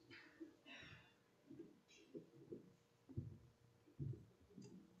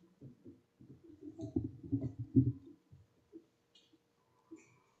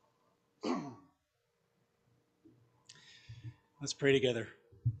Let's pray together.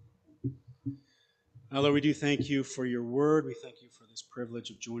 Lord, we do thank you for your word. We thank you for this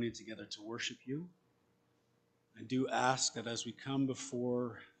privilege of joining together to worship you. I do ask that as we come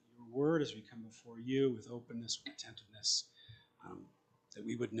before your word, as we come before you with openness, with attentiveness, that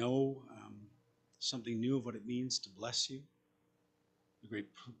we would know something new of what it means to bless you, the great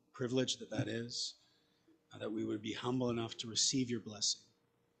privilege that is, that we would be humble enough to receive your blessing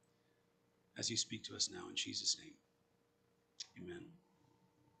as you speak to us now in Jesus' name. Amen.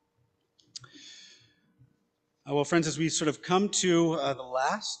 Well, friends, as we sort of come to the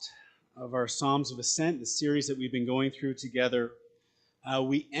last of our Psalms of Ascent, the series that we've been going through together,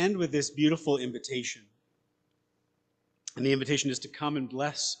 we end with this beautiful invitation. And the invitation is to come and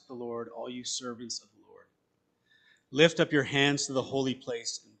bless the Lord, all you servants of the Lord. Lift up your hands to the holy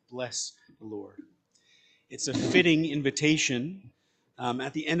place and bless the Lord. It's a fitting invitation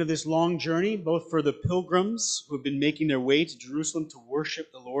at the end of this long journey, both for the pilgrims who have been making their way to Jerusalem to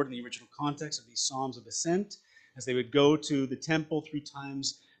worship the Lord in the original context of these Psalms of Ascent, as they would go to the temple 3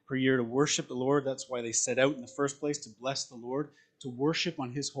 times per year to worship the Lord. That's why they set out in the first place, to bless the Lord, to worship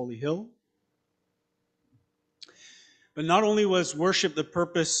on his holy hill. But not only was worship the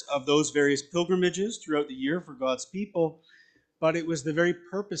purpose of those various pilgrimages throughout the year for God's people, but it was the very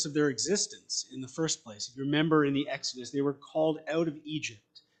purpose of their existence in the first place. If you remember in the Exodus, they were called out of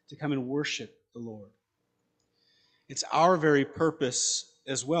Egypt to come and worship the Lord. It's our very purpose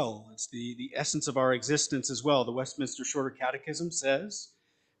as well. It's the essence of our existence as well. The Westminster Shorter Catechism says,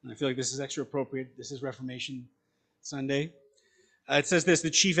 and I feel like this is extra appropriate, this is Reformation Sunday. It says this: the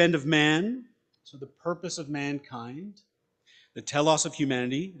chief end of man, so the purpose of mankind, the telos of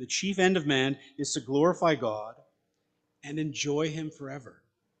humanity, the chief end of man is to glorify God and enjoy him forever.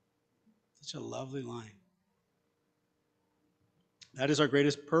 Such a lovely line. That is our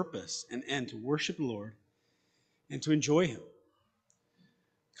greatest purpose and end, to worship the Lord and to enjoy him.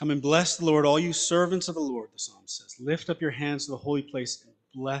 Come and bless the Lord, all you servants of the Lord, the psalm says. Lift up your hands to the holy place and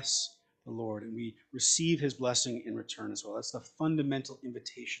bless the Lord. And we receive his blessing in return as well. That's the fundamental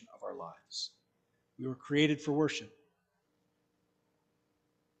invitation of our lives. We were created for worship.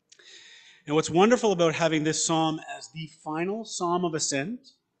 And what's wonderful about having this psalm as the final psalm of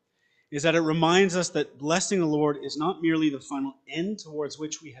ascent is that it reminds us that blessing the Lord is not merely the final end towards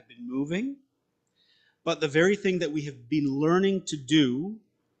which we have been moving, but the very thing that we have been learning to do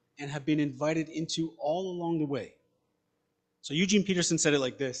and have been invited into all along the way. So Eugene Peterson said it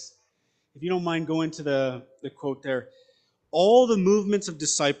like this. If you don't mind going to the quote there, all the movements of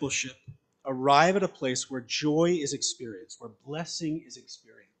discipleship arrive at a place where joy is experienced, where blessing is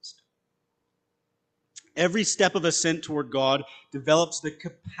experienced. Every step of ascent toward God develops the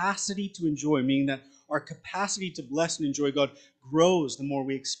capacity to enjoy, meaning that our capacity to bless and enjoy God grows the more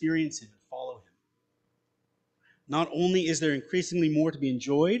we experience him and follow him. Not only is there increasingly more to be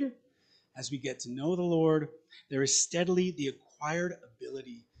enjoyed as we get to know the Lord, there is steadily the acquired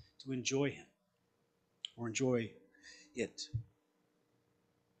ability to enjoy him or enjoy it.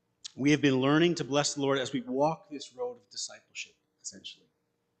 We have been learning to bless the Lord as we walk this road of discipleship, essentially.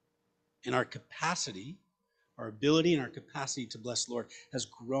 And our capacity, our ability and our capacity to bless the Lord has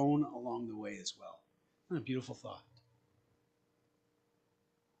grown along the way as well. What a beautiful thought.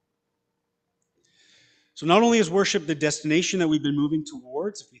 So not only is worship the destination that we've been moving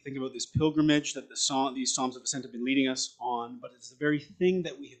towards, if we think about this pilgrimage that these Psalms of Ascent have been leading us on, but it's the very thing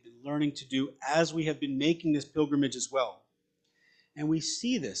that we have been learning to do as we have been making this pilgrimage as well. And we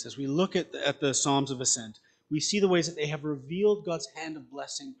see this as we look at the Psalms of Ascent. We see the ways that they have revealed God's hand of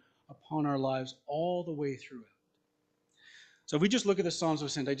blessing upon our lives all the way through it. So if we just look at the Psalms of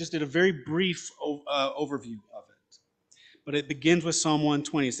Ascent, I just did a very brief overview of it. But it begins with Psalm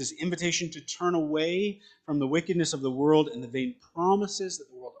 120. It's this invitation to turn away from the wickedness of the world and the vain promises that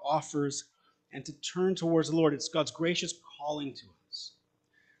the world offers and to turn towards the Lord. It's God's gracious calling to us.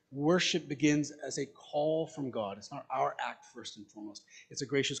 Worship begins as a call from God. It's not our act first and foremost. It's a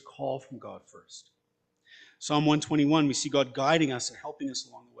gracious call from God first. Psalm 121, we see God guiding us and helping us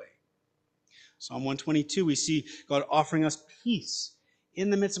along the way. Psalm 122, we see God offering us peace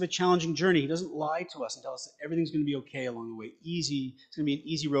in the midst of a challenging journey. He doesn't lie to us and tell us that everything's going to be okay along the way. Easy. It's going to be an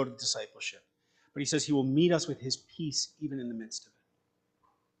easy road of discipleship. But he says he will meet us with his peace even in the midst of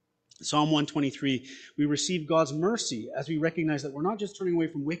it. Psalm 123, we receive God's mercy as we recognize that we're not just turning away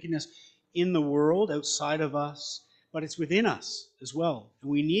from wickedness in the world outside of us, but it's within us as well.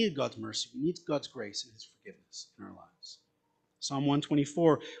 And we need God's mercy. We need God's grace and his forgiveness in our lives. Psalm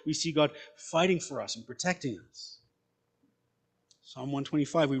 124, we see God fighting for us and protecting us. Psalm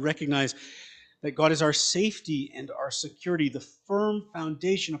 125, we recognize that God is our safety and our security, the firm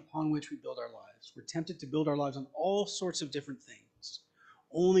foundation upon which we build our lives. lives. We're tempted to build our lives on all sorts of different things.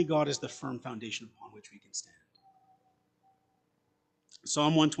 Only God is the firm foundation upon which we can stand.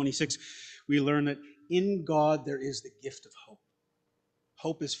 Psalm 126, we learn that in God there is the gift of hope.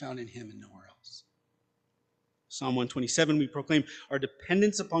 Hope is found in him and nowhere else. Psalm 127, we proclaim our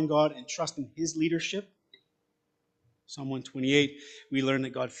dependence upon God and trust in his leadership. Psalm 128, we learn that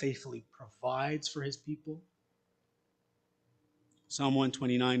God faithfully provides for his people. Psalm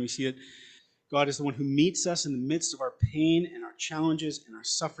 129, we see that God is the one who meets us in the midst of our pain and our challenges and our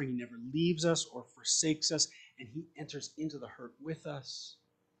suffering. He never leaves us or forsakes us, and he enters into the hurt with us.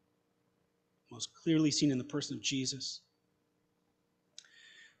 Most clearly seen in the person of Jesus.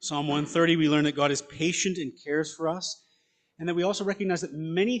 Psalm 130, we learn that God is patient and cares for us, and that we also recognize that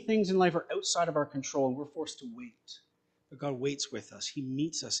many things in life are outside of our control, and we're forced to wait. But God waits with us. He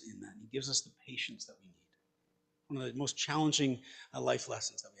meets us in that. He gives us the patience that we need. One of the most challenging life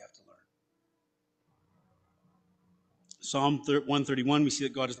lessons that we have to learn. Psalm 131, we see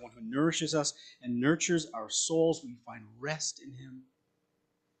that God is the one who nourishes us and nurtures our souls. We find rest in him.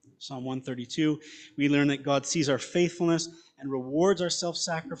 Psalm 132, we learn that God sees our faithfulness and rewards our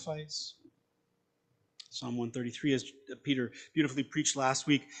self-sacrifice. Psalm 133, as Peter beautifully preached last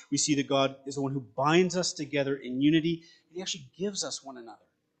week, we see that God is the one who binds us together in unity, and he actually gives us one another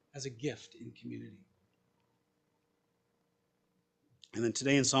as a gift in community. And then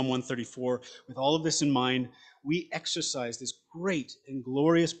today in Psalm 134, with all of this in mind, we exercise this great and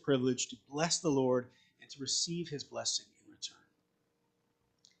glorious privilege to bless the Lord and to receive his blessing in return.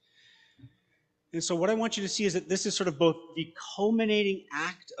 And so what I want you to see is that this is sort of both the culminating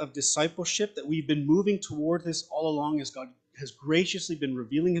act of discipleship that we've been moving toward this all along as God has graciously been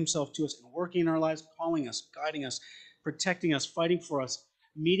revealing himself to us and working in our lives, calling us, guiding us, protecting us, fighting for us,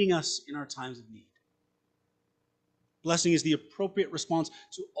 meeting us in our times of need. Blessing is the appropriate response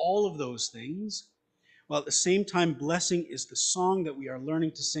to all of those things, while at the same time, blessing is the song that we are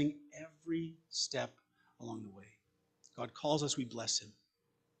learning to sing every step along the way. God calls us, we bless him.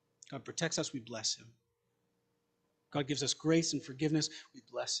 God protects us, we bless him. God gives us grace and forgiveness, we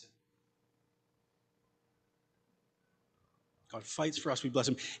bless him. God fights for us, we bless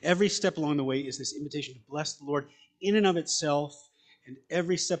him. Every step along the way is this invitation to bless the Lord in and of itself, and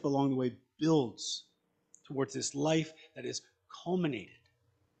every step along the way builds towards this life that is culminated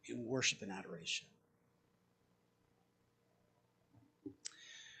in worship and adoration.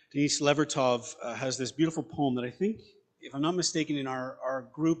 Denise Levertov has this beautiful poem that I think, if I'm not mistaken, in our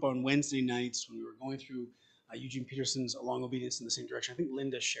group on Wednesday nights when we were going through Eugene Peterson's Along Obedience in the Same Direction, I think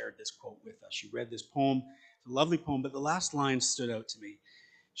Linda shared this quote with us. She read this poem. It's a lovely poem, but the last line stood out to me.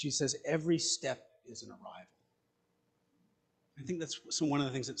 She says, every step is an arrival. I think that's one of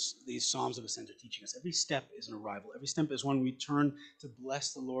the things that these Psalms of Ascent are teaching us. Every step is an arrival. Every step is one we turn to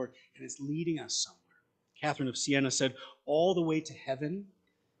bless the Lord, and it's leading us somewhere. Catherine of Siena said, all the way to heaven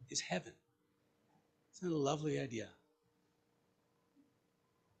is heaven. Isn't that a lovely idea?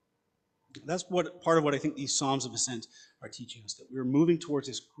 That's part of what I think these Psalms of Ascent are teaching us, that we're moving towards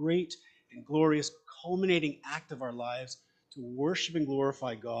this great and glorious culminating act of our lives to worship and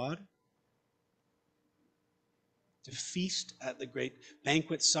glorify God, to feast at the great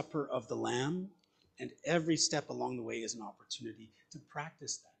banquet supper of the Lamb, and every step along the way is an opportunity to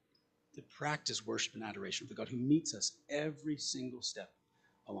practice that, to practice worship and adoration of the God who meets us every single step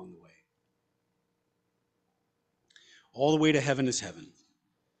along the way. All the way to heaven is heaven.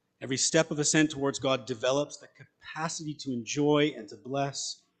 Every step of ascent towards God develops the capacity to enjoy and to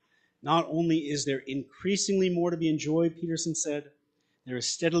bless. Not only is there increasingly more to be enjoyed, Peterson said, there is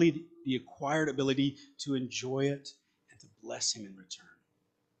steadily the acquired ability to enjoy it and to bless him in return.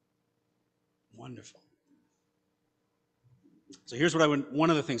 Wonderful. So here's what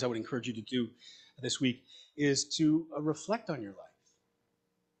one of the things I would encourage you to do this week is to reflect on your life.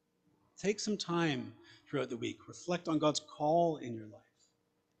 Take some time throughout the week. Reflect on God's call in your life.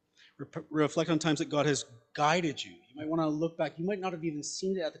 Reflect on times that God has guided you. You might want to look back. You might not have even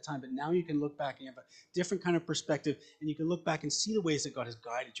seen it at the time, but now you can look back and you have a different kind of perspective, and you can look back and see the ways that God has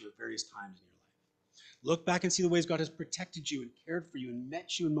guided you at various times in your life. Look back and see the ways God has protected you and cared for you and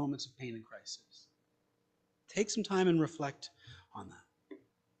met you in moments of pain and crisis. Take some time and reflect on that.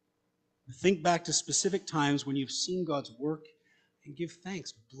 Think back to specific times when you've seen God's work and give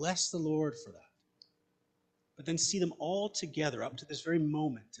thanks. Bless the Lord for that. But then see them all together up to this very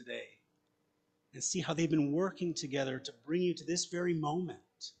moment today. And see how they've been working together to bring you to this very moment.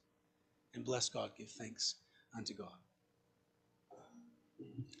 And bless God, give thanks unto God.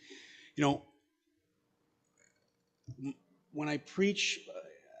 You know, when I preach,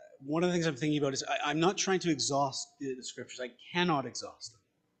 one of the things I'm thinking about is I'm not trying to exhaust the scriptures. I cannot exhaust them.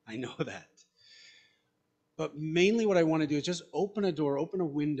 I know that. But mainly what I want to do is just open a door, open a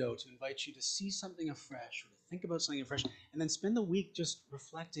window to invite you to see something afresh, or to think about something afresh, and then spend the week just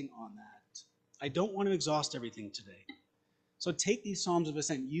reflecting on that. I don't want to exhaust everything today. So take these Psalms of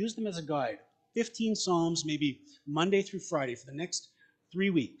Ascent, use them as a guide. 15 Psalms, maybe Monday through Friday for the next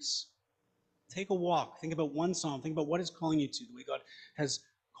 3 weeks. Take a walk. Think about one Psalm. Think about what it's calling you to, the way God has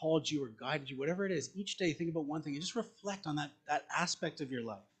called you or guided you, whatever it is. Each day, think about one thing and just reflect on that aspect of your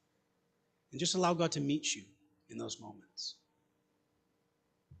life. And just allow God to meet you in those moments.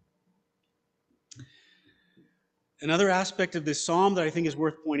 Another aspect of this psalm that I think is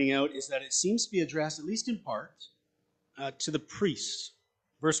worth pointing out is that it seems to be addressed, at least in part, to the priests.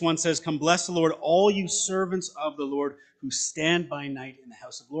 Verse 1 says, "Come bless the Lord, all you servants of the Lord who stand by night in the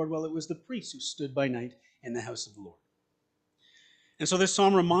house of the Lord." Well, it was the priests who stood by night in the house of the Lord. And so this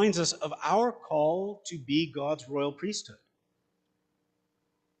psalm reminds us of our call to be God's royal priesthood.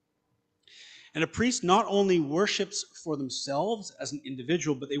 And a priest not only worships for themselves as an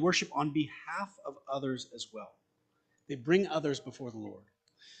individual, but they worship on behalf of others as well. They bring others before the Lord.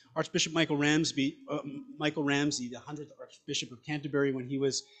 Archbishop Michael Ramsey, the 100th Archbishop of Canterbury, when he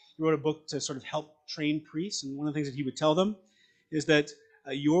wrote a book to sort of help train priests, and one of the things that he would tell them is that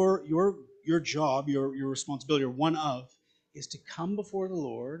your job, your responsibility, or one of, is to come before the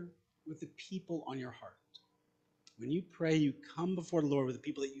Lord with the people on your heart. When you pray, you come before the Lord with the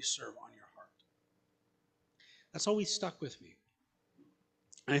people that you serve on your heart. That's always stuck with me.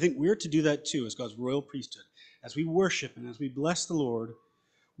 And I think we're to do that too as God's royal priesthood. As we worship and as we bless the Lord,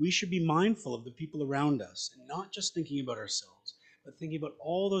 we should be mindful of the people around us and not just thinking about ourselves, but thinking about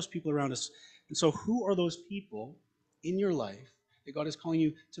all those people around us. And so who are those people in your life that God is calling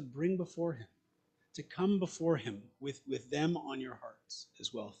you to bring before him, to come before him with them on your hearts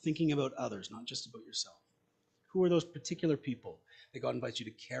as well, thinking about others, not just about yourself? Who are those particular people that God invites you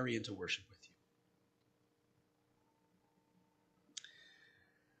to carry into worship with you?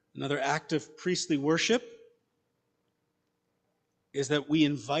 Another act of priestly worship is that we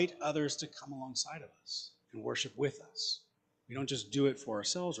invite others to come alongside of us and worship with us. We don't just do it for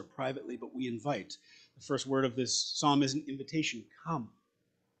ourselves or privately, but we invite. The first word of this psalm is an invitation. Come.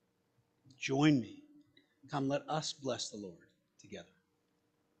 Join me. Come, let us bless the Lord together.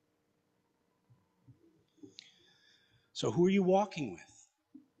 So who are you walking with?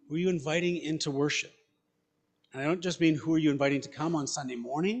 Who are you inviting into worship? And I don't just mean who are you inviting to come on Sunday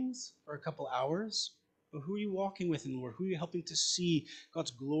mornings for a couple hours, but who are you walking with in the Lord? Who are you helping to see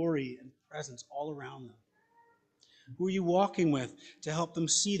God's glory and presence all around them? Who are you walking with to help them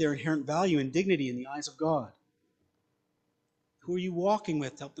see their inherent value and dignity in the eyes of God? Who are you walking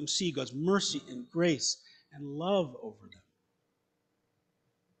with to help them see God's mercy and grace and love over them?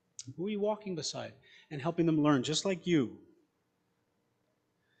 Who are you walking beside and helping them learn, just like you?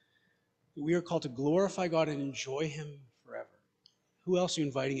 We are called to glorify God and enjoy him forever. Who else are you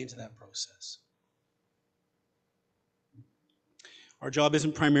inviting into that process? Our job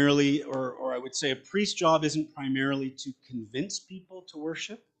isn't primarily, or I would say a priest's job isn't primarily to convince people to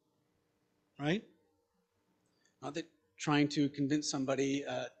worship, right? Not that trying to convince somebody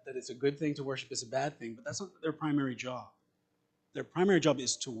that it's a good thing to worship is a bad thing, but that's not their primary job. Their primary job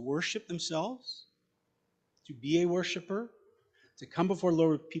is to worship themselves, to be a worshiper, to come before the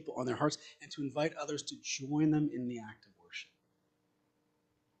Lord with people on their hearts, and to invite others to join them in the act of worship.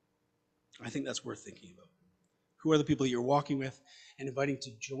 I think that's worth thinking about. Who are the people you're walking with and inviting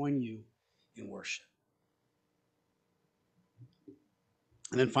to join you in worship?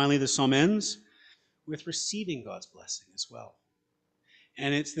 And then finally, the psalm ends with receiving God's blessing as well.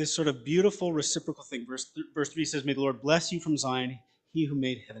 And it's this sort of beautiful reciprocal thing. Verse 3 says, "May the Lord bless you from Zion, he who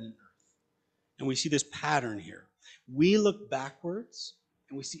made heaven and earth." And we see this pattern here. We look backwards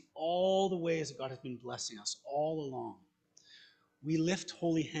and we see all the ways that God has been blessing us all along. We lift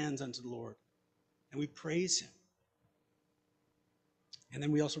holy hands unto the Lord and we praise him. And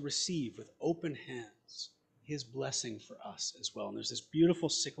then we also receive with open hands his blessing for us as well. And there's this beautiful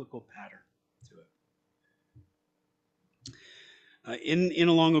cyclical pattern to it. In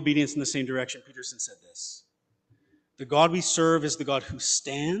Along Obedience in the Same Direction, Peterson said this: "The God we serve is the God who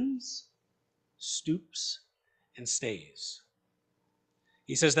stands, stoops, and stays."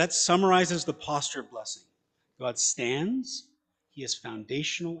 He says that summarizes the posture of blessing. God stands. He is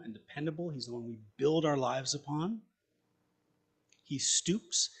foundational and dependable. He's the one we build our lives upon. He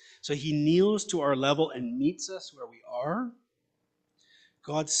stoops, so he kneels to our level and meets us where we are.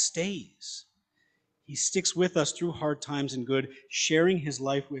 God stays. He sticks with us through hard times and good, sharing his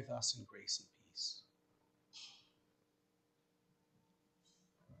life with us in grace and peace.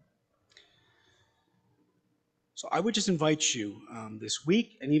 So I would just invite you this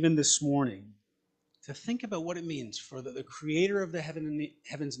week and even this morning to think about what it means for the creator of the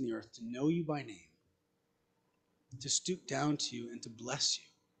heavens and the earth to know you by name, to stoop down to you and to bless you.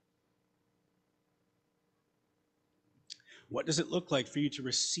 What does it look like for you to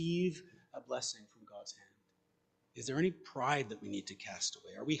receive a blessing from God's hand? Is there any pride that we need to cast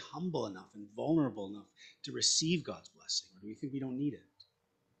away? Are we humble enough and vulnerable enough to receive God's blessing? Or do we think we don't need it?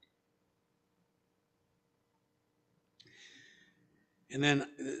 And then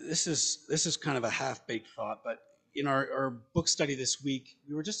this is kind of a half-baked thought, but in our book study this week,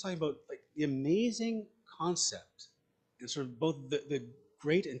 we were just talking about like the amazing concept and sort of both the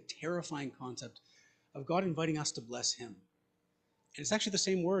great and terrifying concept of God inviting us to bless him. And it's actually the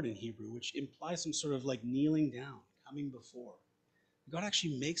same word in Hebrew, which implies some sort of like kneeling down, coming before. God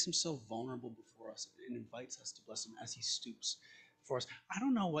actually makes himself vulnerable before us and invites us to bless him as he stoops for us. I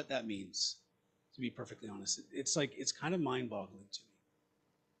don't know what that means, to be perfectly honest. It's kind of mind-boggling to me.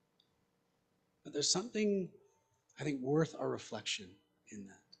 But there's something, I think, worth our reflection in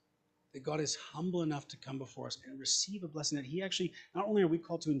that. That God is humble enough to come before us and receive a blessing that he actually, not only are we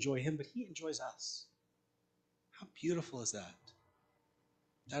called to enjoy him, but he enjoys us. How beautiful is that?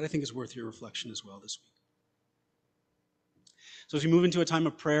 That, I think, is worth your reflection as well this week. So as we move into a time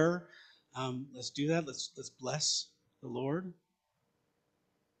of prayer, let's do that. Let's bless the Lord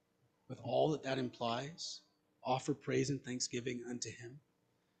with all that implies. Offer praise and thanksgiving unto him.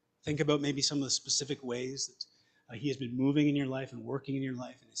 Think about maybe some of the specific ways that he has been moving in your life and working in your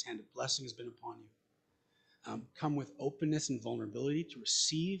life, and his hand of blessing has been upon you. Come with openness and vulnerability to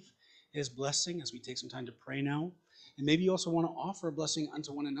receive his blessing as we take some time to pray now. And maybe you also want to offer a blessing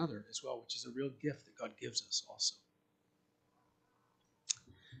unto one another as well, which is a real gift that God gives us also.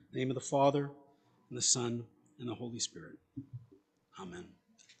 In the name of the Father, and the Son, and the Holy Spirit. Amen.